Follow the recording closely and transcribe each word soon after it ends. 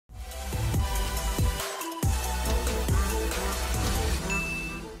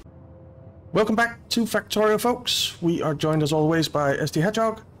Welcome back to Factorio, folks. We are joined as always by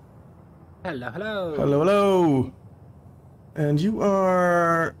STHedgehog. Hello, hello. Hello, hello. And you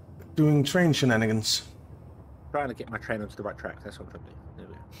are doing train shenanigans. Trying to get my train onto the right track. That's what I'm trying to do. There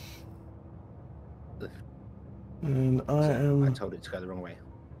we go. And I told it to go the wrong way.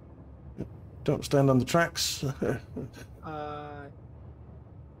 Don't stand on the tracks. I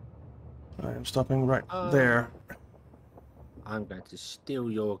am stopping right there. I'm going to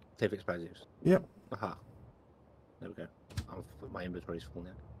steal your cliff explosives. Yep. Aha. There we go. My inventory's full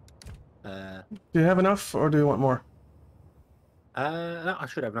now. Do you have enough, or do you want more? No, I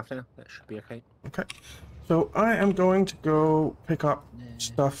should have enough now. That should be okay. Okay. So I am going to go pick up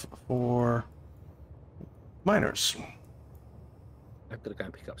stuff for miners. I've got to go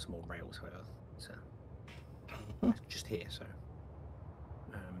and pick up some more rails, however. So just here. So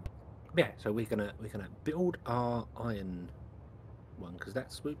yeah. So we're gonna build our iron one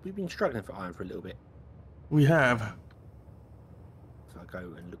because we've been struggling for iron for a little bit. We have. So I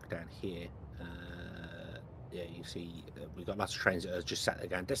go and look down here. Yeah, you see we've got lots of trains that are just sat there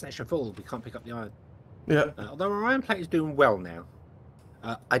going, destination full, we can't pick up the iron. Yeah. Although our iron plate is doing well now.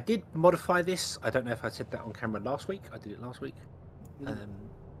 I did modify this. I don't know if I said that on camera last week. I did it last week.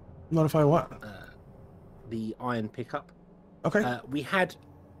 Modify what? The iron pickup. Okay. We had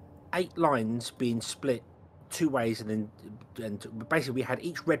 8 lines being split 2 ways, and basically we had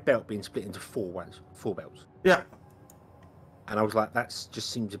each red belt being split into 4 belts. Yeah. And I was like, that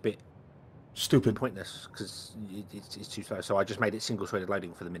just seems a bit stupid, pointless because it's too slow. So I just made it single-threaded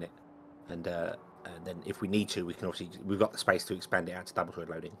loading for the minute, and then if we need to, we can obviously we've got the space to expand it out to double-thread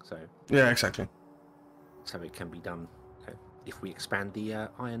loading. So yeah, exactly. So it can be done if we expand the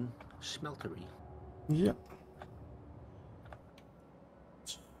iron smeltery. Yeah.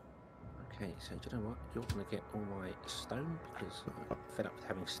 Okay, so do you know what? You're going to get all my stone because I'm fed up with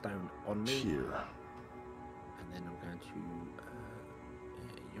having stone on me. Here. And then I'm going to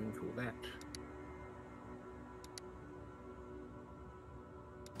yank all that.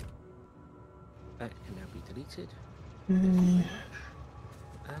 That can now be deleted.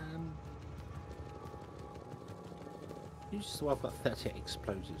 So I've got 38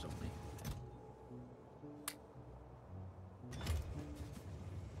 explosives on me.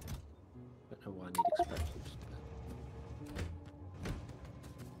 Don't know why I need explosives.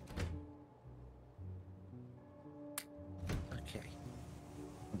 Okay.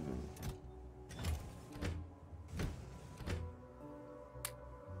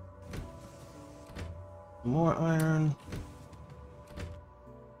 More iron.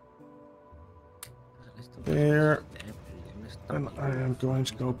 There. And I am going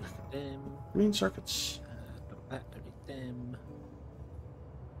to go pick up green circuits. Them.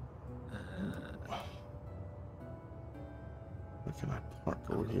 Where can I park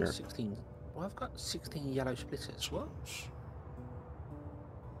over here? 16. Well, I've got 16 yellow splitters. What?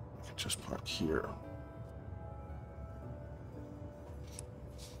 I can just park here.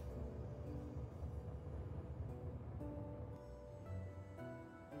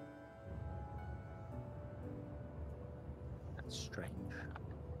 Strange.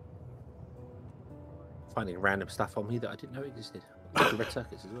 Finding random stuff on me that I didn't know existed. The red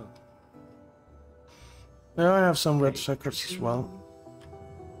circuits as well. Yeah, I have some red circuits as well.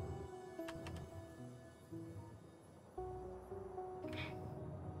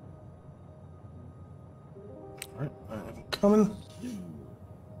 Alright, I'm coming.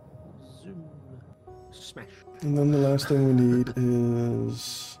 Zoom. Smash. And then the last thing we need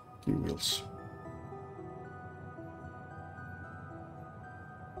is gear wheels.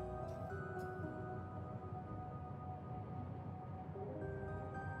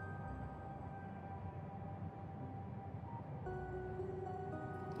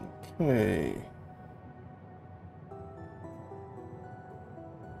 Okay.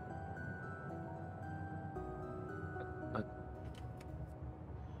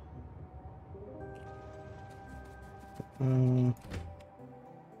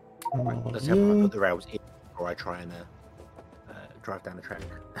 Let's have I put the rails in before I try and drive down the track.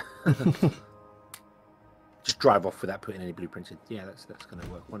 Just drive off without putting any blueprints in. Yeah, that's going to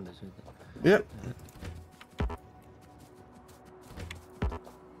work wonders, isn't it? Yep.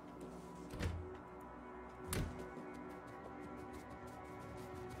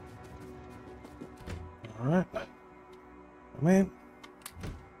 Alright. Come in.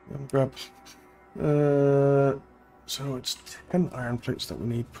 Grab. So it's 10 iron plates that we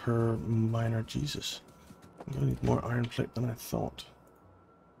need per miner. Jesus. I'm gonna need more iron plate than I thought.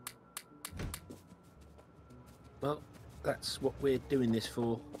 Well, that's what we're doing this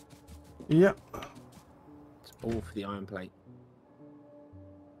for. Yep. It's all for the iron plate.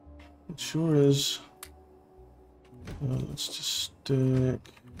 It sure is. Let's just stick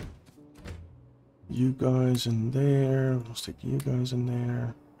you guys in there. We'll stick you guys in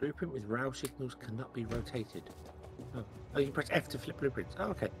there. Blueprint with rail signals cannot be rotated. Oh, you can press F to flip blueprints. Oh,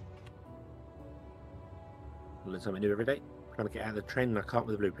 okay. Learn something new every day. Trying to get out of the train and I can't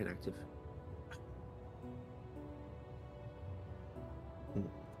with the blueprint active.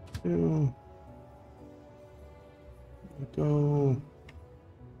 Go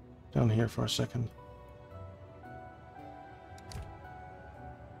down here for a second.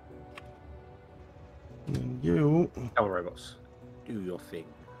 And then you Our robots, do your thing.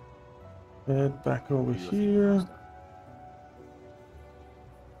 head back over Do your here. thing,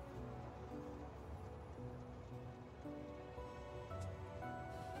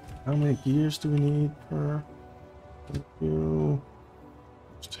 How many gears do we need per? Thank you.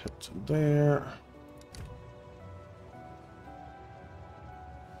 Just head to there.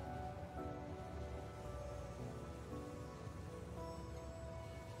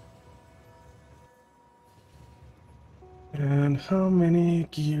 And how many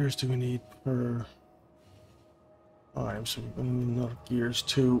gears do we need per 5? So we're going to need another gears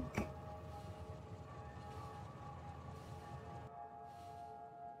too.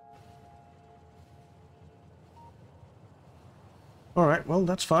 All right, well,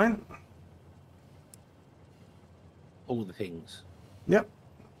 that's fine. all the things. Yep.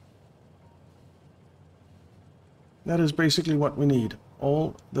 That is basically what we need.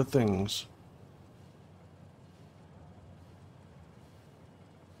 All the things.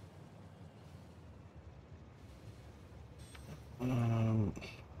 Need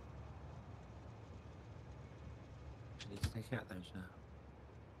to take out those now.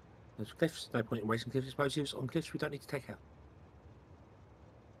 Those cliffs, no point in wasting cliff explosives on cliffs we don't need to take out.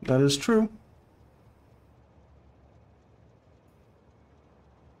 That is true.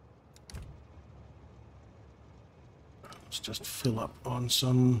 Let's just fill up on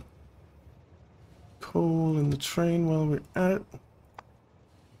some coal in the train while we're at it.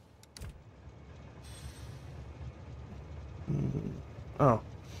 Oh,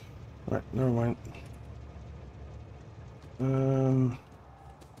 right, never mind.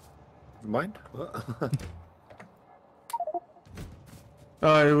 Mind? What?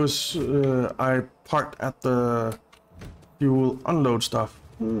 It was I parked at the fuel unload stuff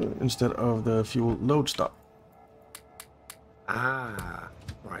instead of the fuel load stop. Ah,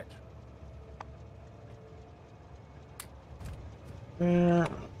 right. There.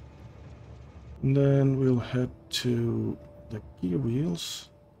 And then we'll head to the gear wheels.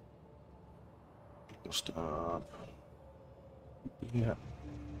 Stop. Yeah.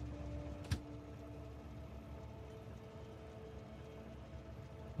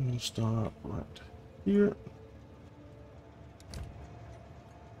 We'll stop right here.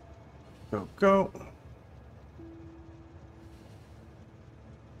 Go, go.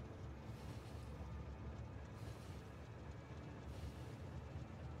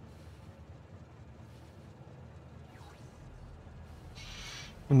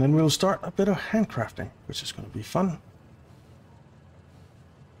 And then we'll start a bit of handcrafting, which is going to be fun.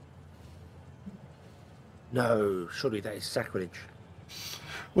 No, surely that is sacrilege.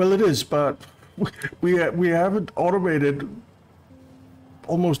 Well, it is, but we haven't automated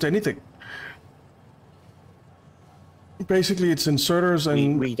almost anything. Basically, it's inserters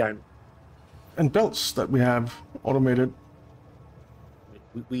We don't. and belts that we have automated.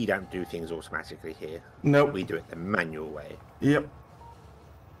 We don't do things automatically here. Nope. We do it the manual way. Yep.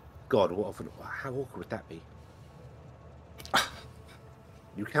 God, how awkward would that be?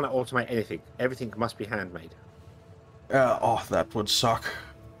 You cannot automate anything. Everything must be handmade. Oh, that would suck.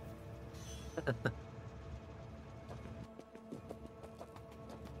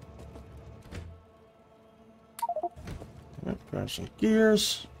 Grab some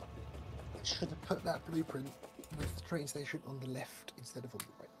gears. Should have put that blueprint with the train station on the left instead of on the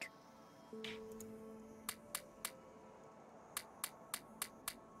right.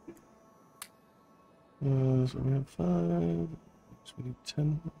 So we have 5. So we need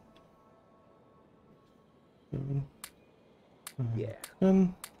 10. 7. Yeah.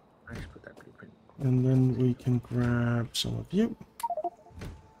 10. I just put that blueprint. And then we can grab some of you.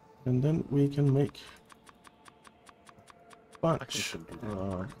 And then we can make a bunch of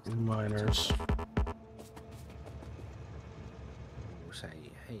miners. We'll say,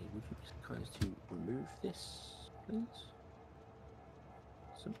 hey, would you be so kind as to remove this, please?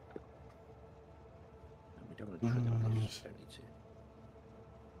 And we don't want to trigger them, we just don't need to.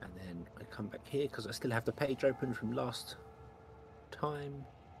 And then I come back here because I still have the page open from last time.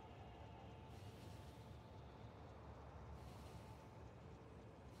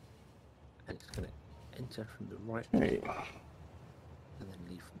 And it's going to enter from the right Hey. and then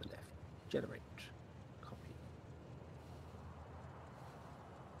leave from the left. Generate. Copy.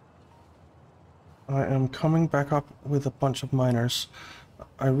 I am coming back up with a bunch of miners.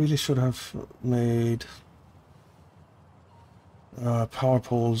 I really should have made power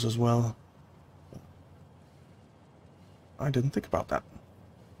poles as well. I didn't think about that.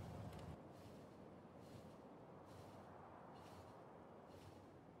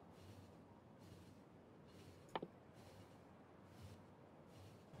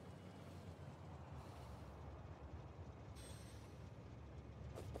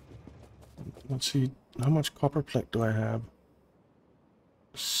 Let's see, how much copper plate do I have?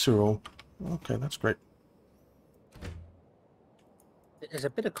 0. Okay, that's great. There's a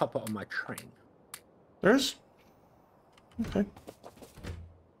bit of copper on my train. There's? Okay.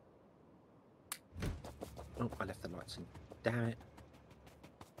 Oh, I left the lights in. Damn it.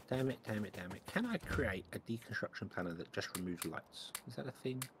 Damn it, damn it, damn it. Can I create a deconstruction planner that just removes lights? Is that a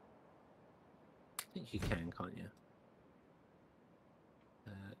thing? I think you can, can't you?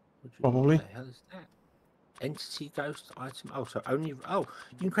 Probably. What the hell is that? Entity ghost item. Oh, so only. Oh,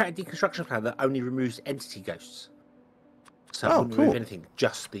 you can create a deconstruction planner that only removes entity ghosts. So it wouldn't remove anything,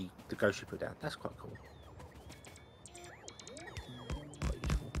 just the ghost you put down. That's quite cool. Quite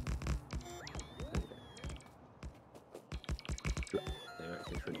useful. There, it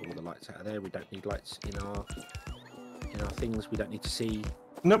gets rid of all the lights out of there. We don't need lights in our things. We don't need to see.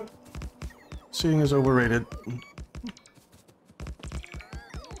 Nope. Seeing is overrated.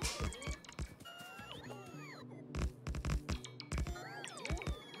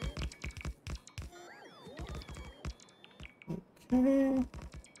 Okay.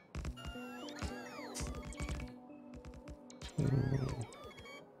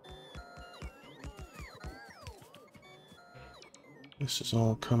 This is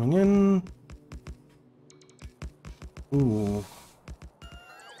all coming in. Ooh.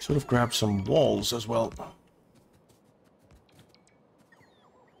 Should have grabbed some walls as well.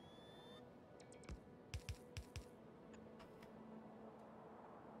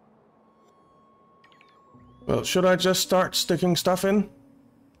 Well, should I just start sticking stuff in?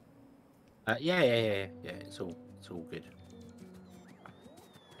 Yeah. It's all good.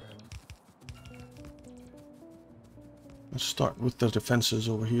 Let's start with the defenses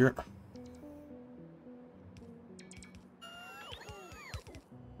over here.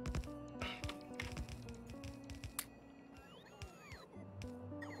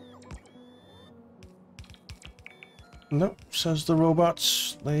 Nope, says the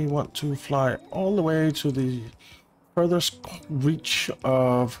robots. They want to fly all the way to the furthest reach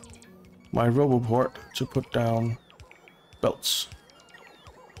of my roboport to put down belts.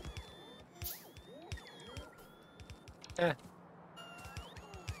 Yeah.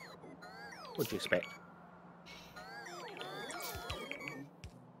 What do you expect?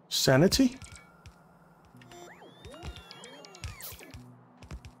 Sanity?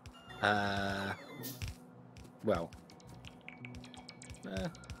 Well, I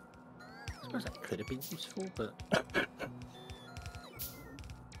suppose that could have been useful, but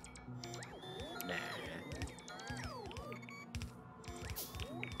nah.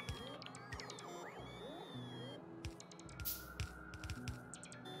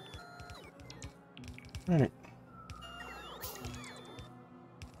 Right.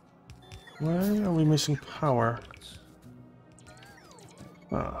 Why are we missing power?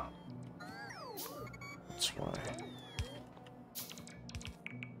 Ah. That's why.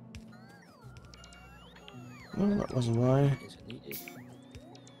 No, that wasn't why. Isn't needed.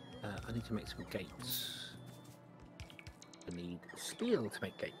 I need to make some gates. I need steel to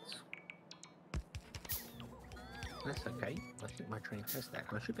make gates. That's okay. I think my train has that.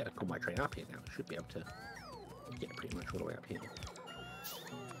 I should be able to call my train up here now. I should be able to get pretty much all the way up here.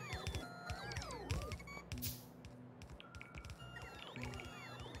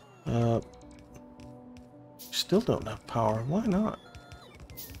 Still don't have power. Why not?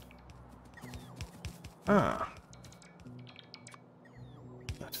 Ah.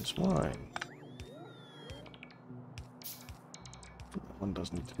 That is why. That one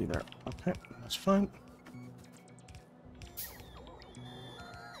does need to be there. Okay, that's fine.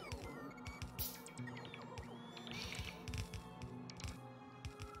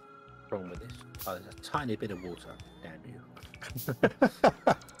 Wrong with this? Oh, there's a tiny bit of water. Damn you.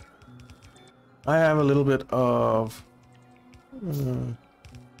 I have a little bit of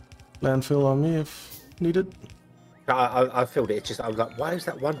landfill on me if needed. I filled it. It's just I was like, why is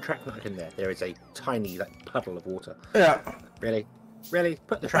that one track not in there? There is a tiny puddle of water. Yeah. Really,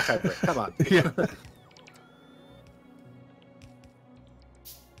 put the track over it. Come on. Yeah.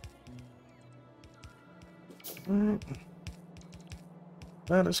 Alright.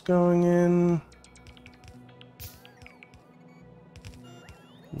 That is going in.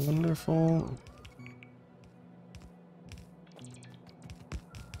 Wonderful.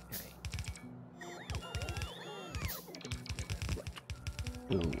 Okay.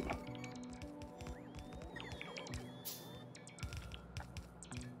 Ooh.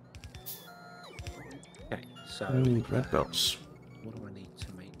 Okay, so I need red belts. what do I need to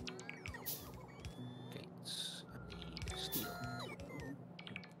make gates? I need steel.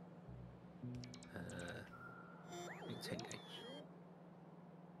 Make 10 gates.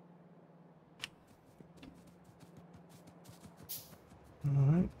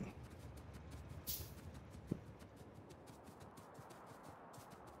 Alright.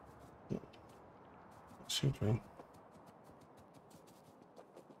 Excuse me.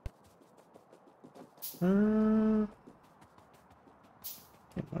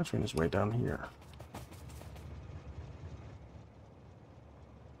 My train is way down here.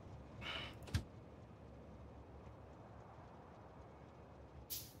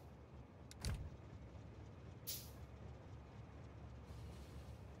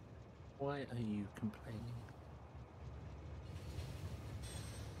 Why are you complaining?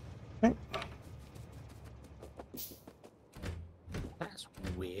 Okay. That's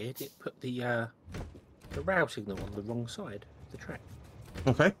weird. It put the rail signal on the wrong side of the track.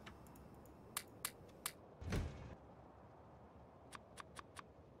 Okay.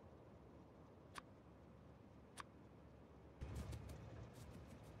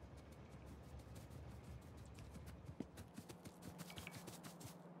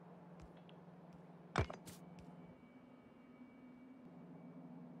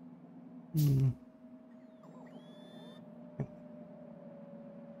 Hmm.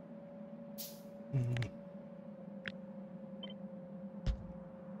 Hmm.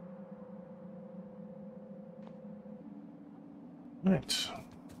 Right.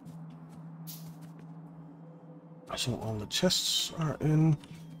 So all the chests are in,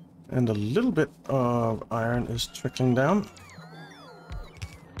 and a little bit of iron is trickling down.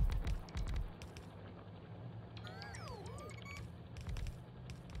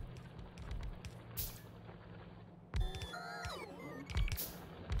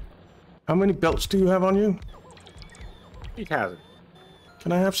 How many belts do you have on you? 3,000.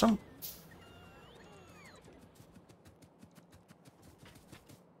 Can I have some?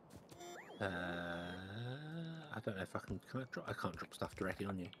 I don't know if I can. Can I drop? I can't drop stuff directly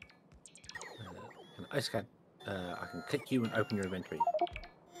on you. I can. I can click you and open your inventory.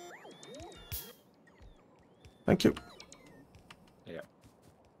 Thank you. Yeah.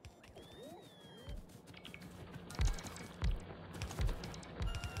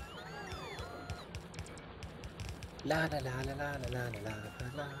 La la la la la la la la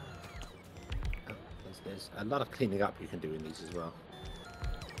la la. Oh, there's a lot of cleaning up you can do in these as well.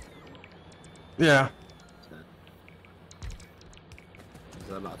 Yeah. So,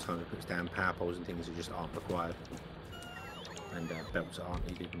 there's a lot of time it puts down power poles and things that just aren't required, and belts that aren't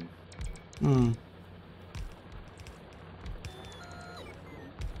needed. And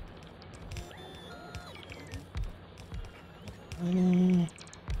Hmm.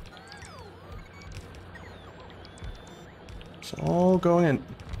 It's all going in.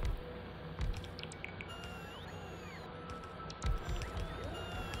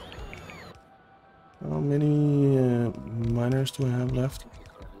 How many miners do I have left?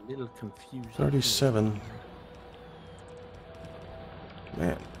 a little confused. 37.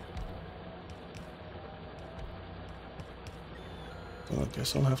 Man. Well, I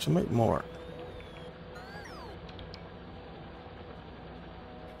guess I'll have to make more.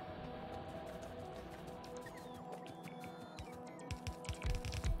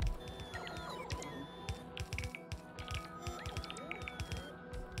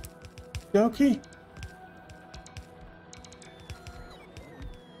 Okay.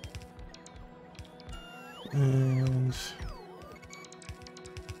 And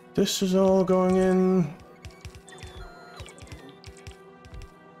this is all going in.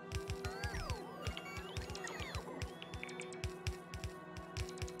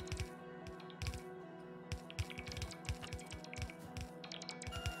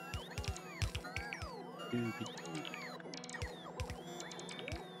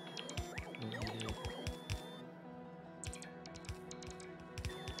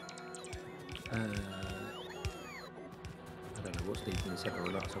 I don't know what's needed in the centre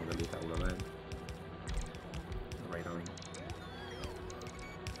or not, so I'm going to leave that all alone. Radaring.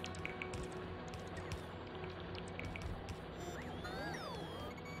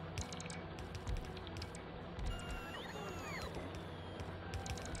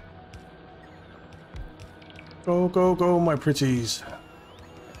 Go, go, go, my pretties.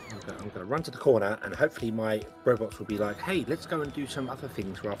 I'm going to run to the corner, and hopefully my robots will be like, hey, let's go and do some other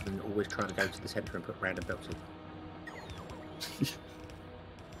things rather than always trying to go to the centre and put random belts in.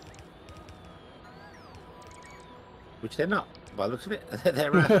 Which they're not, by the looks of it.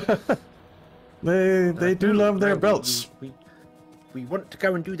 They do love their belts. We want to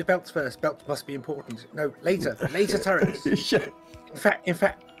go and do the belts first. Belts must be important. No, later turrets. Yeah. In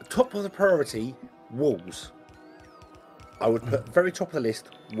fact, top of the priority, walls. I would put very top of the list,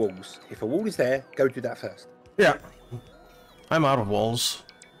 walls. If a wall is there, go do that first. Yeah. I'm out of walls.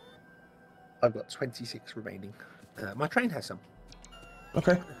 I've got 26 remaining. My train has some.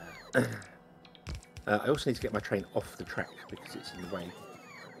 Okay. I also need to get my train off the track because it's in the way.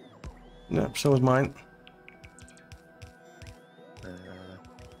 Yeah, so is mine.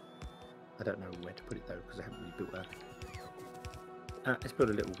 I don't know where to put it though because I haven't really built a... let's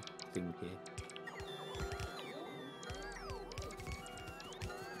build a little thing here.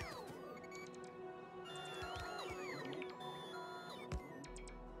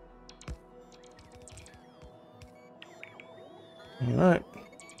 Alright.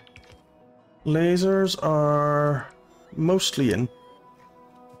 Lasers are mostly in.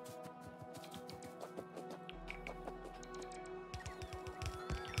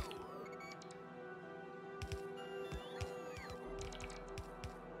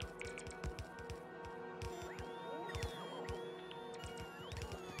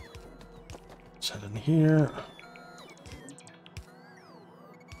 Set in here.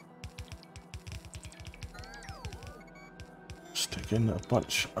 Stick in a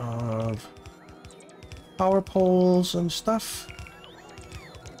bunch of power poles and stuff.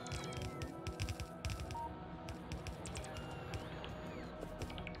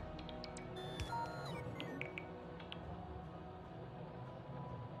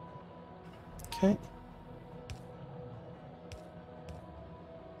 Okay.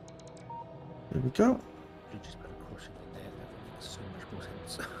 There we go. You just put a crossing in there. That makes so much more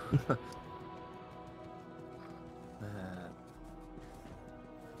sense.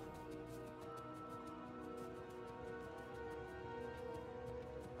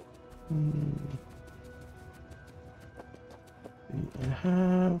 I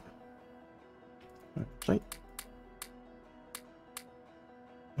have a plate.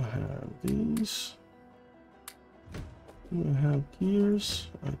 I have these. Do I have gears?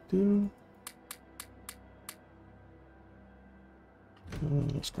 I do.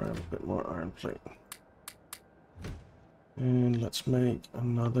 Let's grab a bit more iron plate. And let's make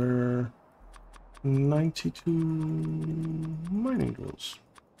another 92 mining drills.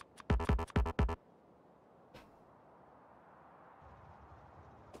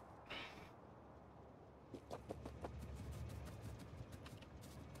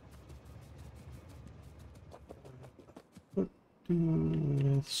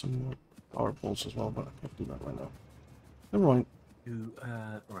 With some more power poles as well, but I can't do that right now. Never mind.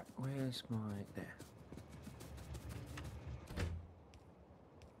 Right, where's my... there.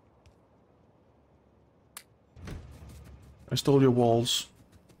 I stole your walls.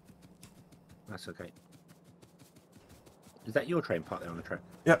 That's okay. Is that your train part there on the track?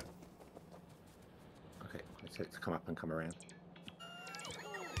 Yep. Okay, let's set it to come up and come around.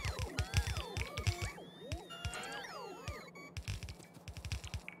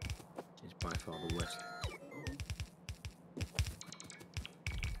 It's by far the worst.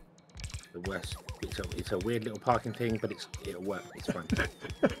 The worst. It's a weird little parking thing, but it'll work. It's fine.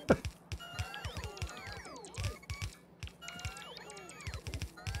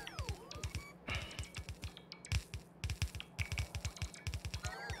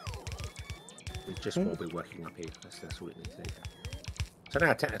 It's just what we're working up here. That's all it needs to do. So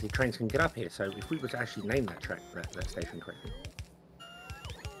now technically trains can get up here. So if we were to actually name that track, that station correctly,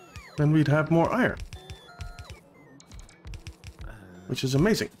 Then we'd have more iron, which is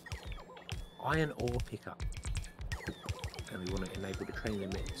amazing. iron ore pickup, and we want to enable the train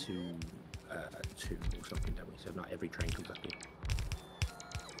limit to 2 or something, don't we? So not every train comes up here.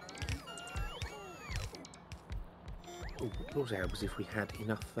 Oh, what would also help is if we had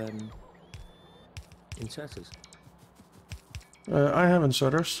enough inserters. I have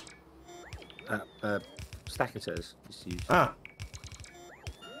inserters. Stack inserters. Just use. Ah,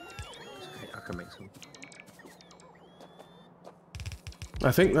 It's okay, I can make some.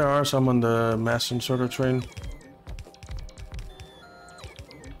 I think there are some on the mass inserter train.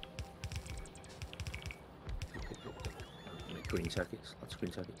 Make green circuits. Lots of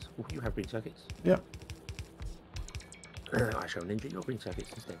green circuits. Oh, you have green circuits. Yeah. I shall ninja your green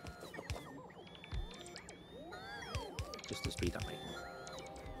circuits instead. Just to speed up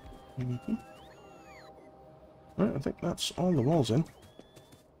making. Right, I think that's all the walls in.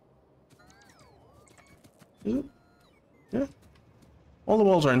 Is it? Yeah. All the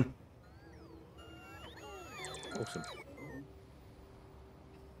walls are in. Awesome.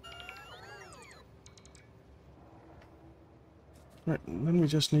 Right, and then we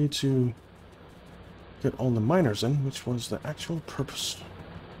just need to get all the miners in, which was the actual purpose.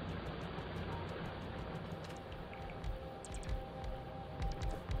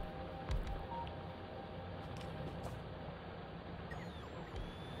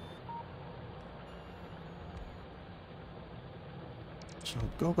 So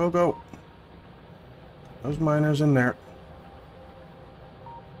go, go, go. Those miners in there.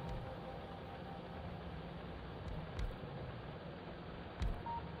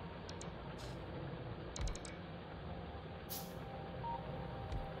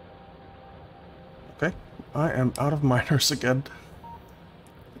 Okay, I am out of miners again.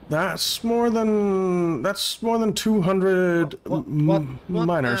 That's more than 200 What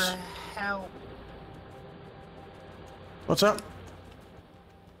miners. the hell? What's up?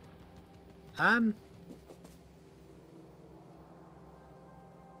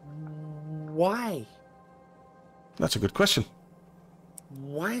 Why? That's a good question.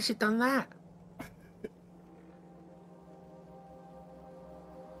 Why has it done that?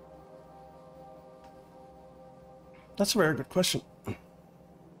 That's a very good question.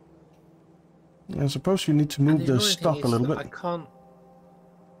 I suppose you need to move the stock a little bit. I can't.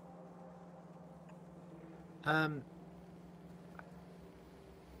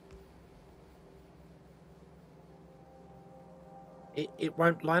 It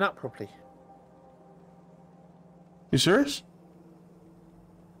won't line up properly. You serious?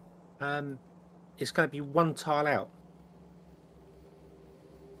 It's going to be one tile out.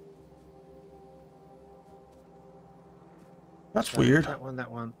 That's weird. That one, that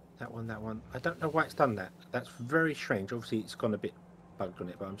one, that one, that one. I don't know why it's done that. That's very strange. Obviously, it's gone a bit bugged on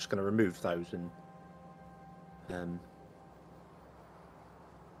it, but I'm just going to remove those and.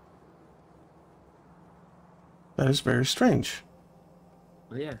 That is very strange.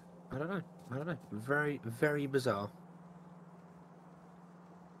 Yeah, I don't know. Very, very bizarre.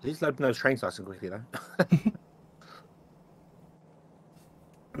 Please load those trains nice and quickly, though.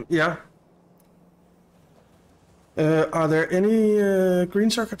 Yeah. Are there any green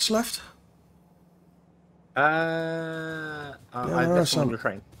circuits left? I there are left some. on the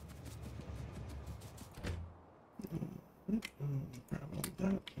train. Oh,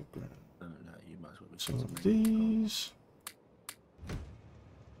 no, you might as well be Some of these.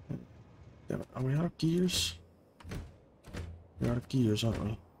 Damn it, are we out of gears? We're out of gears, aren't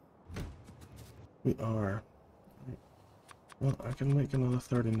we? We are. Well, I can make another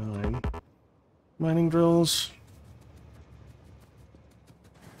 39. Mining drills.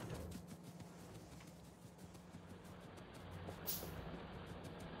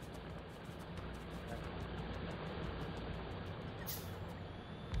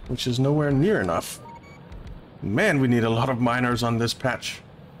 Which is nowhere near enough. Man, we need a lot of miners on this patch.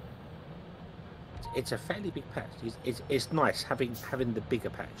 It's a fairly big patch. It's nice having the bigger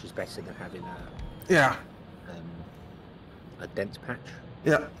patch is better than having a dense patch.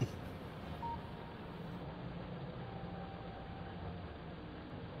 Yeah.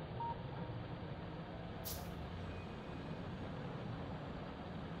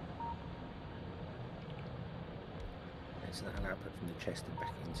 So that'll output from the chest and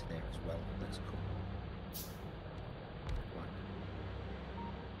back into there as well. That's cool.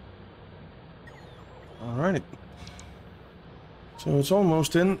 Alrighty. So it's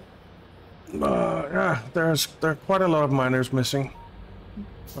almost in. Yeah, there are quite a lot of miners missing.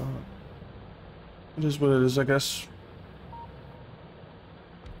 It is what it is, I guess.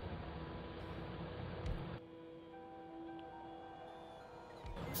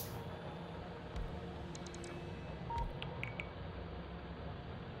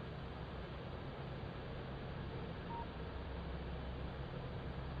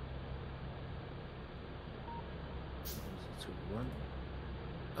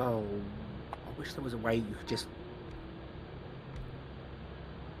 Oh, I wish there was a way you could just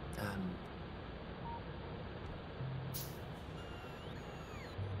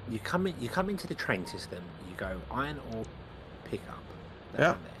you come into the train system, you go iron ore pickup.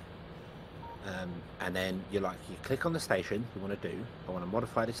 Yeah. And then you click on the station you want to do. I want to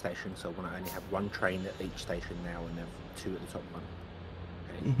modify the station, so I want to only have one train at each station now and then two at the top one.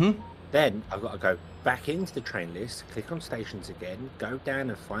 Okay. Mm-hmm. Then I've got to go back into the train list, click on stations again, go down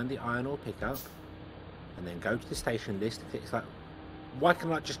and find the iron ore pickup, and then go to the station list. It's like, why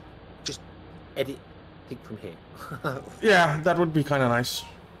can't I just edit thing from here? Yeah, that would be kind of nice.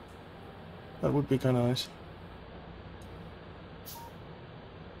 That would be kind of nice.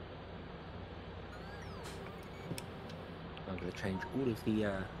 change all of the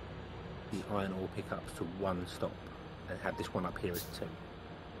iron ore pickups to one stop and have this one up here as two.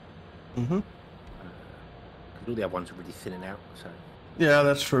 Mm-hmm. Because all the other ones are really thinning out, so Yeah,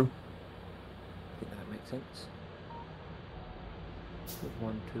 that's true. I think that makes sense.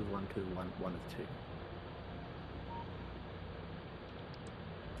 1, 2, 1, 2, 1, 1 of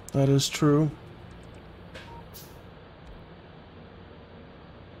 2. That is true.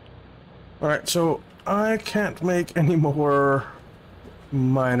 Alright, so I can't make any more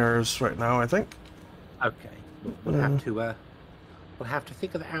miners right now, I think. Okay, we'll have to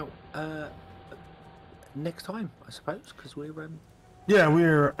figure that out next time, I suppose, because we're Yeah,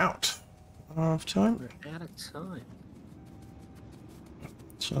 we're out of time. we're out of time.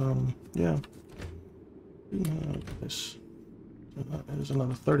 So, yeah. Look at this. There's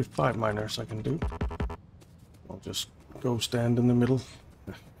another 35 miners I can do. I'll just go stand in the middle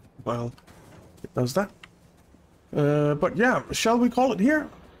while it does that. But yeah, shall we call it here?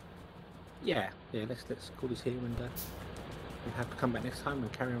 Yeah, let's call this here, and we'll have to come back next time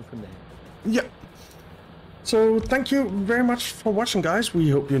and carry on from there. Yeah. So thank you very much for watching, guys. We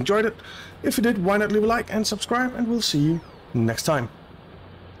hope you enjoyed it. If you did, why not leave a like and subscribe, and we'll see you next time.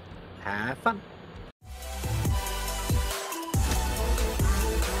 Have fun.